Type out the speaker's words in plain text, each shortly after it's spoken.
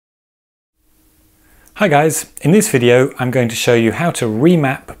Hi guys, in this video I'm going to show you how to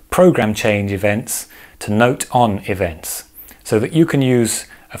remap program change events to note on events so that you can use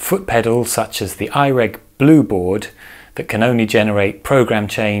a foot pedal such as the iRig BlueBoard that can only generate program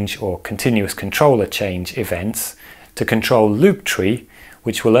change or continuous controller change events to control LoopTree,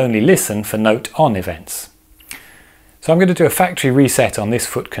 which will only listen for note on events. So I'm going to do a factory reset on this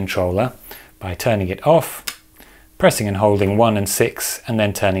foot controller by turning it off, pressing and holding 1 and 6 and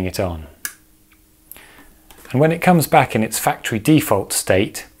then turning it on. And when it comes back in its factory default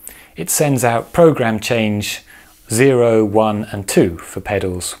state, it sends out program change 0, 1 and 2 for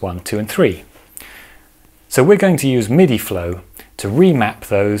pedals 1, 2 and 3. So we're going to use Midi Flow to remap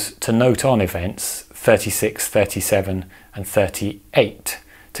those to note on events 36, 37 and 38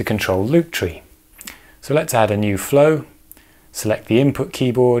 to control LoopTree. So let's add a new flow, select the input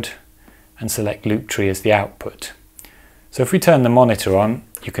keyboard and select LoopTree as the output. So if we turn the monitor on,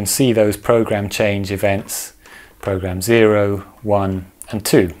 you can see those program change events, program 0, 1 and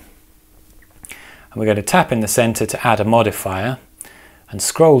 2. And we're going to tap in the center to add a modifier and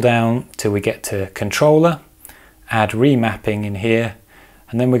scroll down till we get to controller, add remapping in here,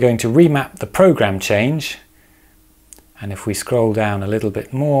 and then we're going to remap the program change. And if we scroll down a little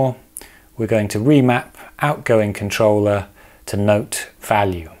bit more, we're going to remap outgoing controller to note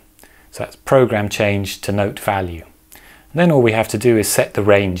value. So that's program change to note value. And then all we have to do is set the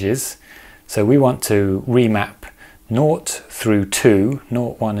ranges. So we want to remap 0 through 2,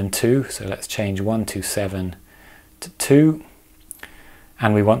 0, 1 and 2. So let's change 1, 2, 7 to 2.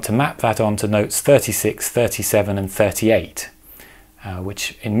 And we want to map that onto notes 36, 37 and 38,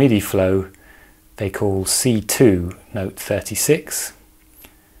 which in Midi Flow they call C2, note 36,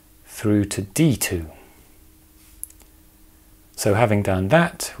 through to D2. So having done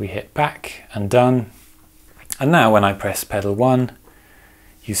that, we hit back and done. And now when I press pedal 1,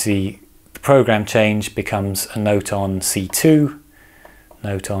 you see the program change becomes a note on C2,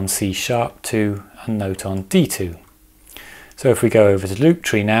 note on C sharp 2 and note on D2. So if we go over to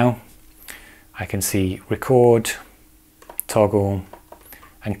LoopTree now, I can see record, toggle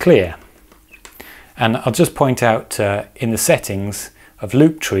and clear. And I'll just point out in the settings of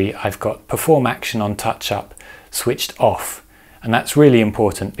LoopTree I've got perform action on touch up switched off. And that's really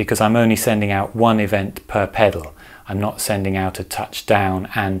important because I'm only sending out one event per pedal. I'm not sending out a touch down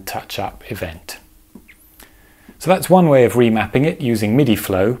and touch up event. So that's one way of remapping it using Midi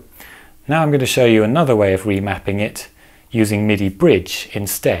Flow. Now I'm going to show you another way of remapping it using Midi Bridge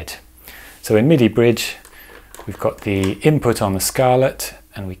instead. So in Midi Bridge we've got the input on the Scarlett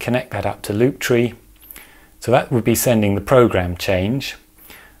and we connect that up to LoopTree. So that would be sending the program change.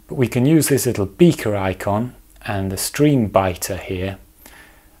 But we can use this little beaker icon and the stream byter here,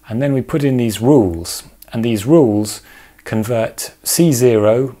 and then we put in these rules, and these rules convert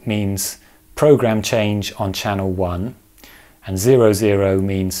C0 means program change on channel 1 and 00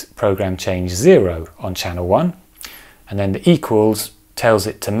 means program change 0 on channel 1, and then the equals tells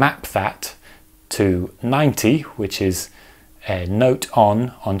it to map that to 90, which is a note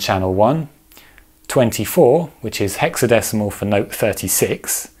on channel 1, 24, which is hexadecimal for note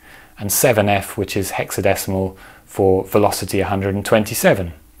 36, and 7F, which is hexadecimal for velocity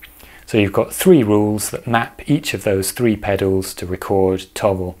 127. So you've got three rules that map each of those three pedals to record,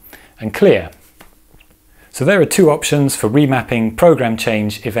 toggle and clear. So there are two options for remapping program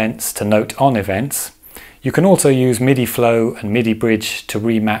change events to note on events. You can also use Midi Flow and Midi Bridge to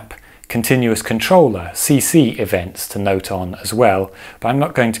remap continuous controller CC events to note on as well, but I'm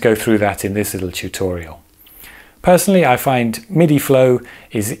not going to go through that in this little tutorial. Personally, I find Midi Flow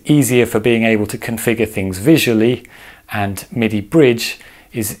is easier for being able to configure things visually, and Midi Bridge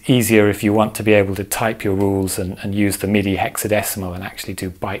is easier if you want to be able to type your rules and use the MIDI hexadecimal and actually do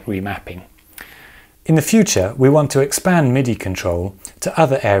byte remapping. In the future, we want to expand MIDI control to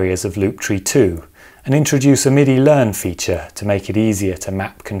other areas of LoopTree too, and introduce a MIDI Learn feature to make it easier to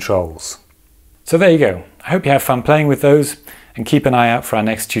map controls. So there you go. I hope you have fun playing with those and keep an eye out for our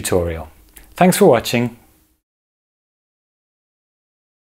next tutorial. Thanks for watching.